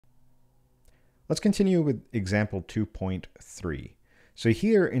Let's continue with example 2.3. So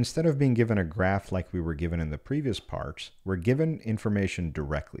here, instead of being given a graph like we were given in the previous parts, we're given information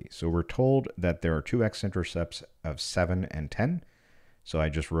directly. So we're told that there are two x-intercepts of 7 and 10. So I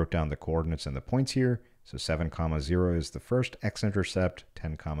just wrote down the coordinates and the points here. So 7, 0 is the first x-intercept,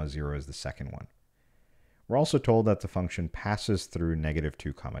 10, 0 is the second one. We're also told that the function passes through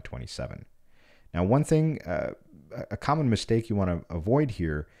 -2, 27. Now, one thing, a common mistake you want to avoid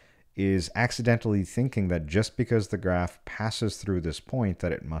here is accidentally thinking that just because the graph passes through this point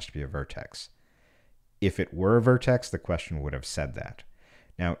that it must be a vertex. If it were a vertex, the question would have said that.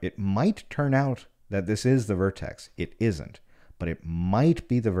 Now, it might turn out that this is the vertex. It isn't, but it might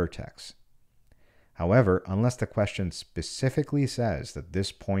be the vertex. However, unless the question specifically says that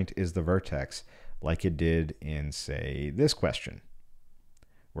this point is the vertex, like it did in, say, this question,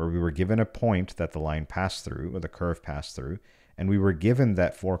 where we were given a point that the line passed through, or the curve passed through, and we were given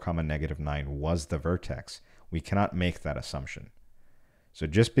that 4, -9 was the vertex, we cannot make that assumption. So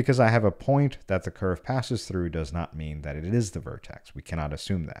just because I have a point that the curve passes through does not mean that it is the vertex. We cannot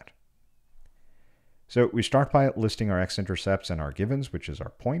assume that. So we start by listing our x-intercepts and our givens, which is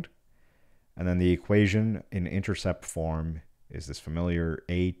our point. And then the equation in intercept form is this familiar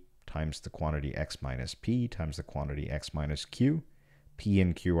a times the quantity x minus p times the quantity x minus q. P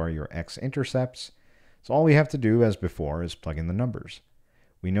and q are your x-intercepts. So all we have to do, as before, is plug in the numbers.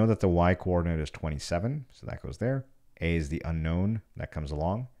 We know that the y-coordinate is 27, so that goes there. A is the unknown, that comes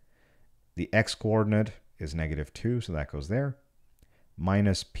along. The x-coordinate is -2, so that goes there.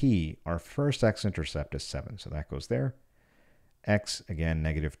 Minus p, our first x-intercept is 7, so that goes there. X, again,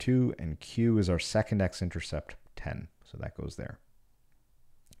 -2, and q is our second x-intercept, 10, so that goes there.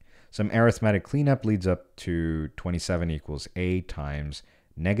 Some arithmetic cleanup leads up to 27 equals a times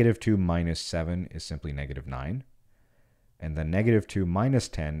 -2 minus 7 is simply -9. And then -2 minus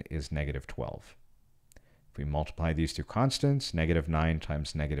 10 is -12. If we multiply these two constants, -9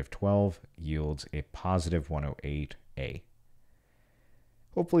 times -12 yields a positive 108a.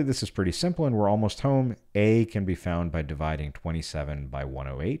 Hopefully this is pretty simple and we're almost home. A can be found by dividing 27 by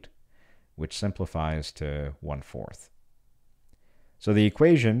 108, which simplifies to 1/4. So the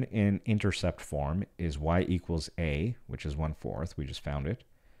equation in intercept form is y equals a, which is 1/4, we just found it,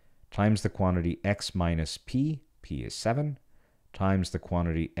 times the quantity x minus p, p is 7, times the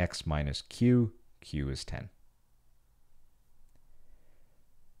quantity x minus q, q is 10.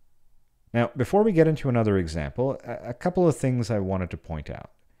 Now, before we get into another example, a couple of things I wanted to point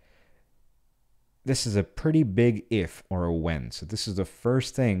out. This is a pretty big if or a when, so this is the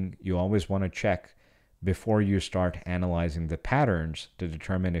first thing you always want to check before you start analyzing the patterns to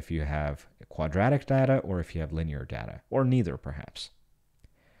determine if you have quadratic data or if you have linear data, or neither perhaps.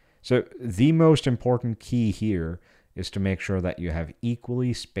 So the most important key here is to make sure that you have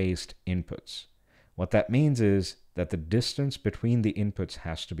equally spaced inputs. What that means is that the distance between the inputs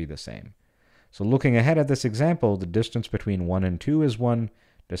has to be the same. So looking ahead at this example, the distance between 1 and 2 is 1,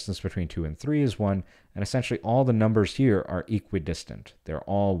 distance between 2 and 3 is 1, and essentially all the numbers here are equidistant. They're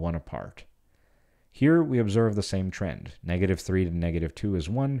all 1 apart. Here we observe the same trend. -3 to -2 is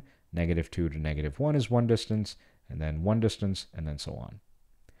 1, -2 to -1 is 1 distance, and then 1 distance, and then so on.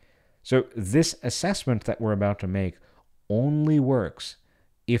 So this assessment that we're about to make only works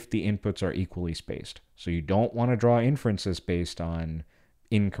if the inputs are equally spaced. So you don't want to draw inferences based on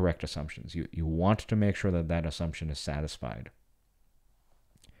incorrect assumptions. You want to make sure that that assumption is satisfied.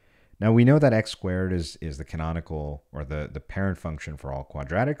 Now we know that x squared is the canonical, or the parent function for all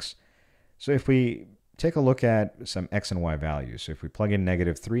quadratics. So if we take a look at some x and y values, so if we plug in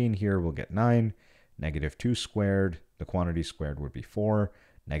 -3 in here, we'll get 9, -2 squared, the quantity squared would be 4,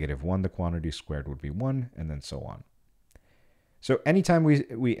 -1, the quantity squared would be 1, and then so on. So anytime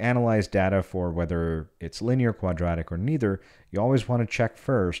we analyze data for whether it's linear, quadratic, or neither, you always want to check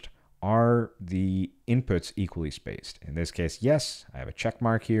first, are the inputs equally spaced? In this case, yes, I have a check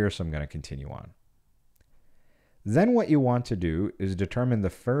mark here, so I'm going to continue on. Then what you want to do is determine the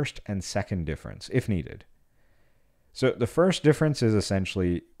first and second difference, if needed. So the first difference is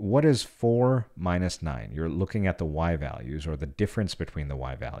essentially, what is 4 minus 9? You're looking at the y values, or the difference between the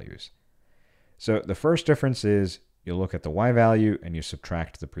y values. So the first difference is, you look at the y value and you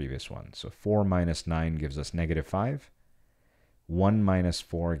subtract the previous one. So 4 minus 9 gives us -5. 1 minus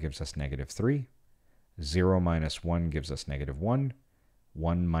 4 gives us -3. 0 minus 1 gives us -1.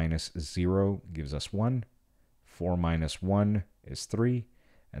 1 minus 0 gives us 1. 4 minus 1 is 3,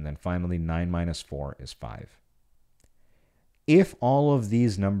 and then finally 9 minus 4 is 5. If all of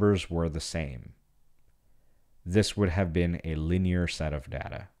these numbers were the same, this would have been a linear set of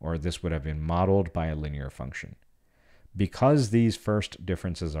data, or this would have been modeled by a linear function. Because these first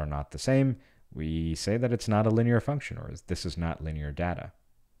differences are not the same, We say that it's not a linear function, or this is not linear data.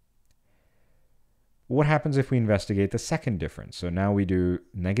 What happens if we investigate the second difference? So now we do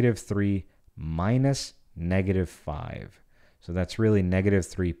 -3 minus -5. So that's really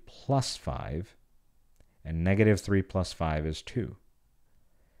 -3 plus 5, and -3 plus 5 is 2.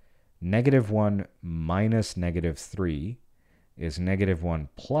 -1 minus -3 is -1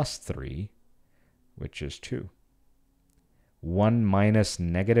 plus 3, which is 2. 1 minus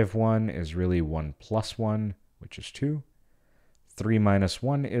 -1 is really 1 plus 1, which is 2. 3 minus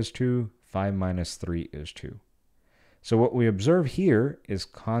 1 is 2. 5 minus 3 is 2. So what we observe here is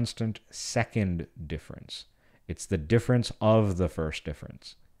constant second difference. It's the difference of the first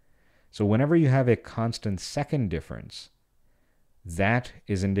difference. So whenever you have a constant second difference, that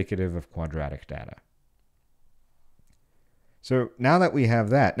is indicative of quadratic data. So now that we have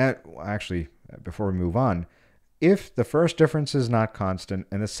that, now actually, before we move on, if the first difference is not constant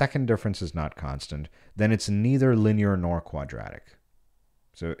and the second difference is not constant, then it's neither linear nor quadratic.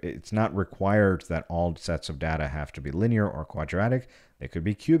 So it's not required that all sets of data have to be linear or quadratic. They could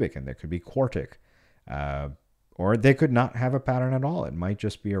be cubic and they could be quartic. Or they could not have a pattern at all. It might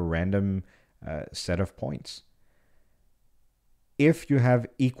just be a random set of points. If you have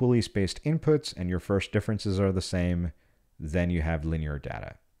equally spaced inputs and your first differences are the same, then you have linear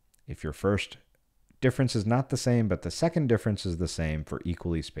data. If your first difference is not the same, but the second difference is the same for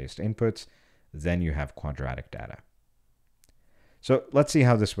equally spaced inputs, then you have quadratic data. So let's see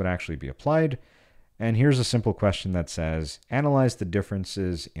how this would actually be applied. And here's a simple question that says, analyze the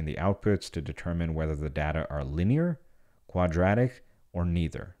differences in the outputs to determine whether the data are linear, quadratic, or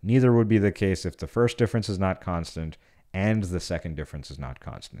neither. Neither would be the case if the first difference is not constant and the second difference is not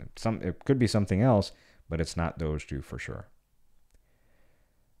constant. It could be something else, but it's not those two for sure.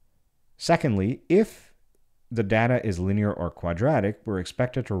 Secondly, if the data is linear or quadratic, we're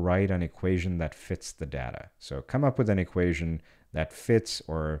expected to write an equation that fits the data. So come up with an equation that fits,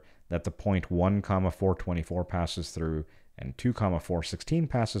 or that the point 1, 424 passes through, and 2, 416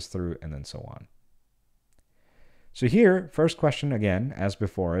 passes through, and then so on. So here, first question again, as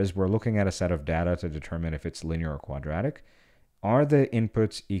before, is we're looking at a set of data to determine if it's linear or quadratic. Are the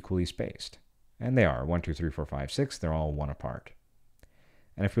inputs equally spaced? And they are. 1, 2, 3, 4, 5, 6. They're all 1 apart.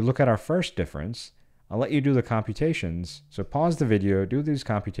 And if we look at our first difference, I'll let you do the computations. So pause the video, do these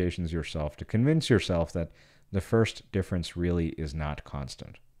computations yourself to convince yourself that the first difference really is not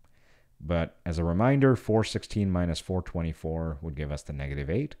constant. But as a reminder, 416 minus 424 would give us the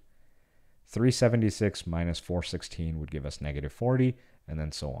 -8. 376 minus 416 would give us -40, and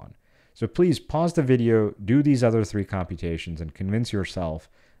then so on. So please pause the video, do these other 3 computations, and convince yourself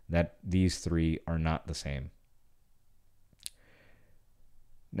that these 3 are not the same.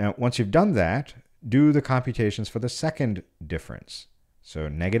 Now, once you've done that, do the computations for the second difference. So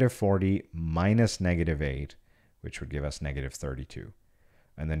 -40 minus -8, which would give us -32.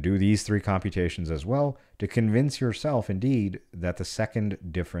 And then do these 3 computations as well to convince yourself, indeed, that the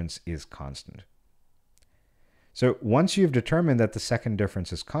second difference is constant. So once you've determined that the second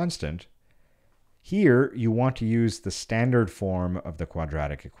difference is constant, here you want to use the standard form of the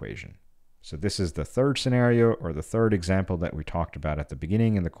quadratic equation. So this is the third scenario, or the third example that we talked about at the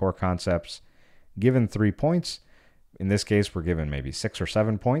beginning in the core concepts. Given 3 points, in this case we're given maybe 6 or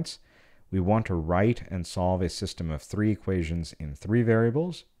 7 points, we want to write and solve a system of 3 equations in 3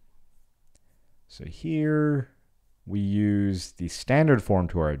 variables. So here we use the standard form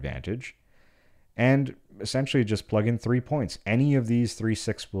to our advantage and essentially just plug in 3 points. Any of these 3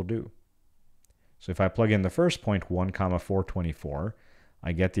 6 will do. So if I plug in the first point, 1, 424,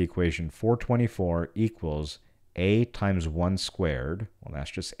 I get the equation 424 equals a times 1 squared, well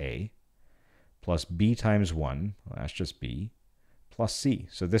that's just a, plus b times 1, well that's just b, plus c.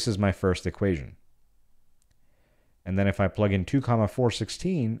 So this is my first equation. And then if I plug in 2,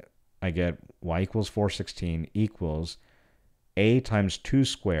 416, I get y equals 416 equals a times 2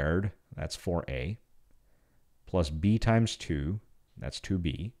 squared, that's 4a, plus b times 2, that's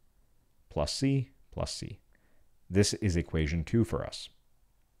 2b, plus c. This is equation 2 for us.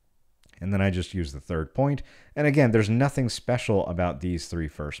 And then I just use the third point. And again, there's nothing special about these 3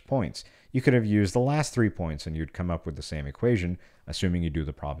 first points. You could have used the last 3 points and you'd come up with the same equation, assuming you do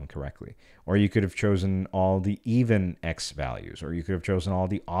the problem correctly. Or you could have chosen all the even x values, or you could have chosen all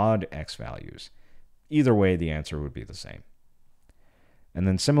the odd x values. Either way, the answer would be the same. And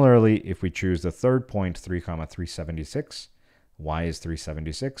then similarly, if we choose the third point, 3, 376, y is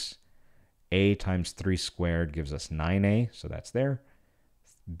 376, a times 3 squared gives us 9a, so that's there.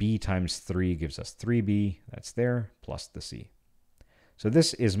 B times 3 gives us 3b, that's there, plus the c. So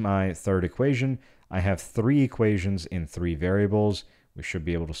this is my third equation. I have 3 equations in 3 variables. we should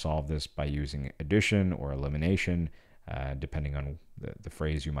be able to solve this by using addition or elimination, depending on the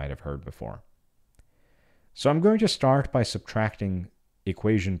phrase you might have heard before. So I'm going to start by subtracting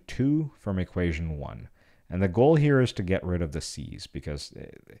equation 2 from equation 1. And the goal here is to get rid of the c's, because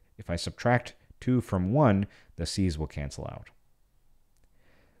if I subtract 2 from 1, the c's will cancel out.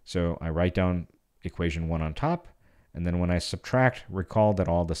 So I write down equation 1 on top, and then when I subtract, recall that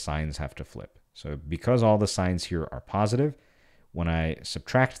all the signs have to flip. So because all the signs here are positive, when I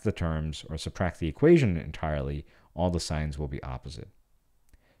subtract the terms or subtract the equation entirely, all the signs will be opposite.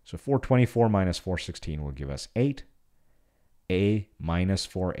 So 424 minus 416 will give us 8. A minus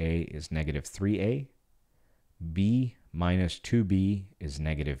 4a is negative 3a. B minus 2b is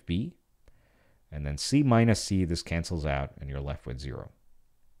negative b. And then c minus c, this cancels out, and you're left with 0.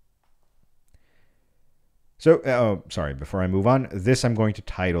 So, before I move on, this I'm going to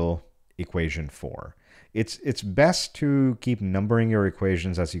title equation 4. It's best to keep numbering your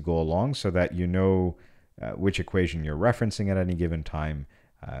equations as you go along so that you know which equation you're referencing at any given time,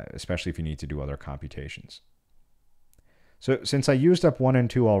 especially if you need to do other computations. So since I used up 1 and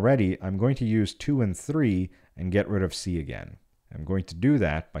 2 already, I'm going to use 2 and 3 and get rid of c again. I'm going to do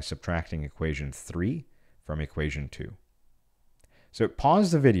that by subtracting equation 3 from equation 2. So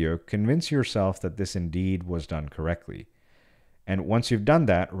pause the video, convince yourself that this indeed was done correctly. And once you've done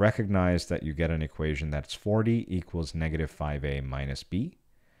that, recognize that you get an equation that's 40 equals negative 5a minus b.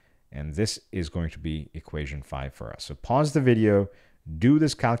 And this is going to be equation 5 for us. So pause the video, do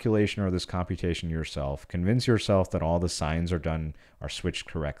this calculation or this computation yourself, convince yourself that all the signs are switched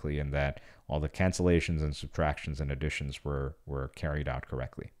correctly, and that all the cancellations and subtractions and additions were carried out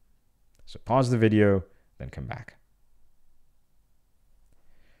correctly. So pause the video, then come back.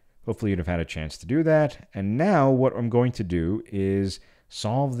 Hopefully you'd have had a chance to do that. And now what I'm going to do is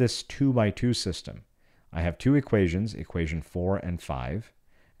solve this 2 by 2 system. I have two equations, equation 4 and 5,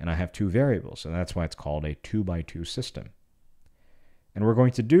 and I have two variables. So that's why it's called a 2 by 2 system. And we're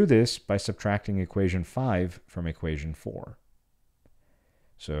going to do this by subtracting equation 5 from equation 4.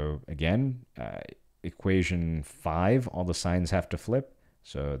 So again, equation 5, all the signs have to flip.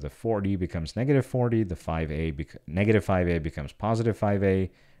 So the 40 becomes negative 40, the negative 5a becomes positive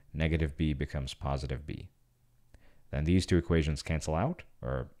 5a, negative b becomes positive b. Then these two equations cancel out,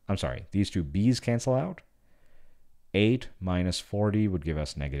 these two b's cancel out. 8 minus 40 would give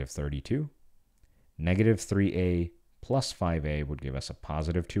us negative 32. Negative 3a plus 5a would give us a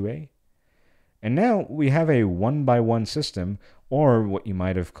positive 2a. And now we have a 1 by 1 system, or what you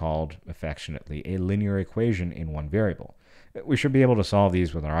might have called affectionately a linear equation in one variable. We should be able to solve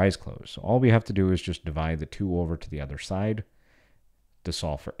these with our eyes closed. So all we have to do is just divide the 2 over to the other side to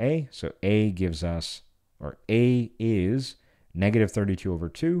solve for a. So a gives us, or a is negative 32 over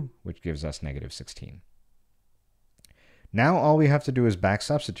 2, which gives us negative 16. Now all we have to do is back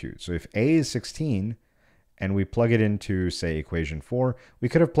substitute. So if a is 16 and we plug it into, say, equation 4, we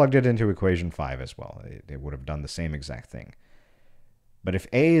could have plugged it into equation 5 as well. It would have done the same exact thing. But if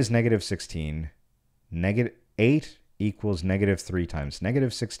a is negative 16, negative 8 equals negative 3 times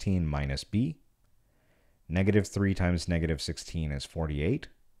negative 16 minus b. Negative 3 times negative 16 is 48.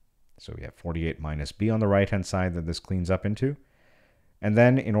 So we have 48 minus b on the right-hand side that this cleans up into. And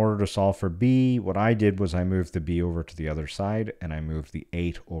then in order to solve for b, what I did was I moved the b over to the other side, and I moved the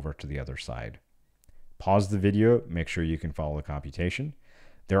 8 over to the other side. Pause the video, make sure you can follow the computation.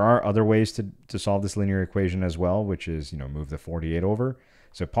 There are other ways to solve this linear equation as well, which is, move the 48 over.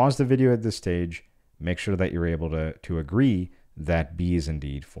 So pause the video at this stage, make sure that you're able to agree that b is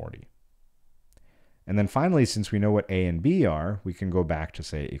indeed 40. And then finally, since we know what a and b are, we can go back to,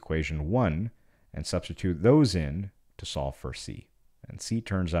 say, equation 1 and substitute those in to solve for c. And c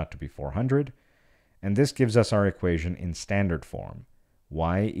turns out to be 400. And this gives us our equation in standard form.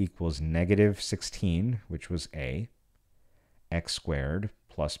 Y equals negative 16, which was a, x squared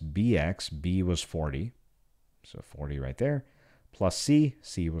plus bx, b was 40, so 40 right there, plus c,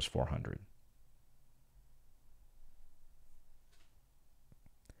 c was 400.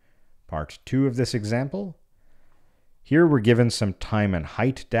 Part 2 of this example. Here we're given some time and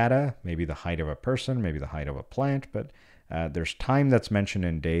height data, maybe the height of a person, maybe the height of a plant, but there's time that's mentioned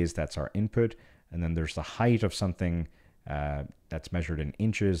in days, that's our input, and then there's the height of something that's measured in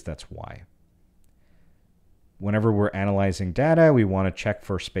inches, that's y. Whenever we're analyzing data, we want to check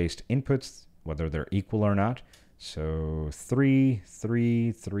for spaced inputs, whether they're equal or not. So 3,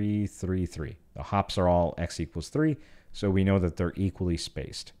 3, 3, 3, 3. The hops are all x equals 3, so we know that they're equally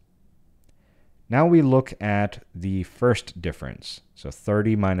spaced. Now we look at the first difference. So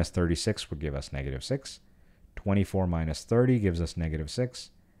 30 minus 36 would give us negative 6. 24 minus 30 gives us negative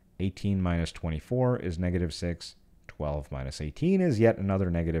 6. 18 minus 24 is negative 6. 12 minus 18 is yet another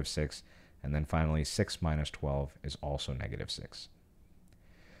negative 6. And then finally, 6 minus 12 is also negative 6.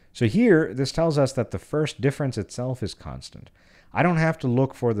 So here, this tells us that the first difference itself is constant. I don't have to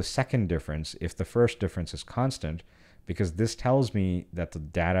look for the second difference if the first difference is constant, because this tells me that the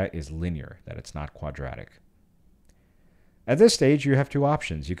data is linear, that it's not quadratic. At this stage, you have two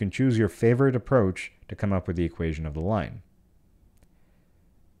options. You can choose your favorite approach to come up with the equation of the line.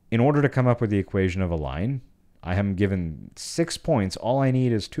 In order to come up with the equation of a line, I am given 6 points. All I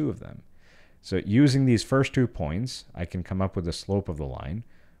need is 2 of them. So using these first 2 points, I can come up with the slope of the line.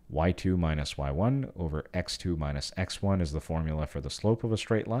 y2 minus y1 over x2 minus x1 is the formula for the slope of a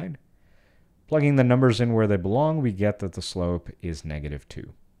straight line. Plugging the numbers in where they belong, we get that the slope is negative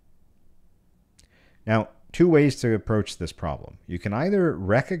 2. Now, 2 ways to approach this problem. You can either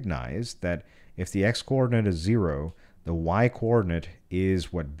recognize that if the x-coordinate is 0, the y-coordinate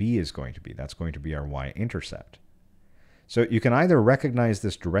is what b is going to be. That's going to be our y-intercept. So you can either recognize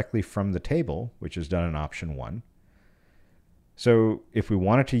this directly from the table, which is done in option 1. So if we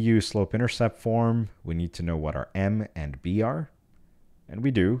wanted to use slope-intercept form, we need to know what our m and b are. And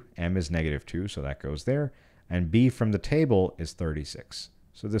we do. M is negative 2, so that goes there. And b from the table is 36.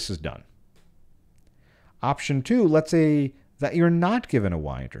 So this is done. Option 2, let's say that you're not given a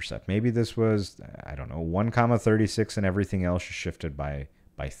y-intercept. Maybe this was, I don't know, 1 comma 36 and everything else is shifted by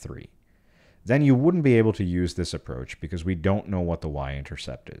 3. Then you wouldn't be able to use this approach because we don't know what the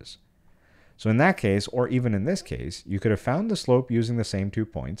y-intercept is. So in that case, or even in this case, you could have found the slope using the same 2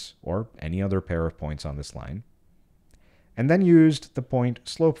 points, or any other pair of points on this line, and then used the point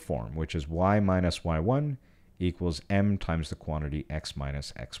slope form, which is y minus y1 equals m times the quantity x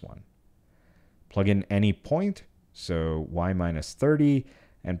minus x1. Plug in any point, so y minus 30,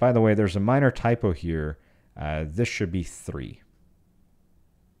 and by the way, there's a minor typo here. This should be 3.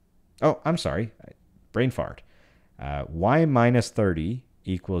 Oh, I'm sorry, brain fart. Y minus 30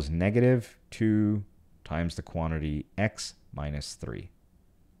 equals negative 2 times the quantity x minus 3.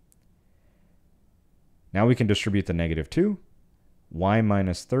 Now we can distribute the negative 2. Y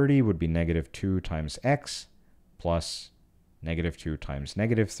minus 30 would be negative 2 times x plus negative 2 times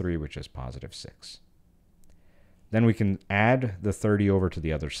negative 3, which is positive 6. Then we can add the 30 over to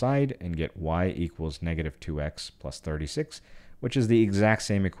the other side and get y equals negative 2x plus 36, which is the exact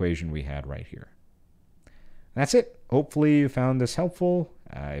same equation we had right here. That's it. Hopefully you found this helpful.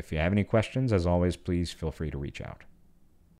 If you have any questions, as always, please feel free to reach out.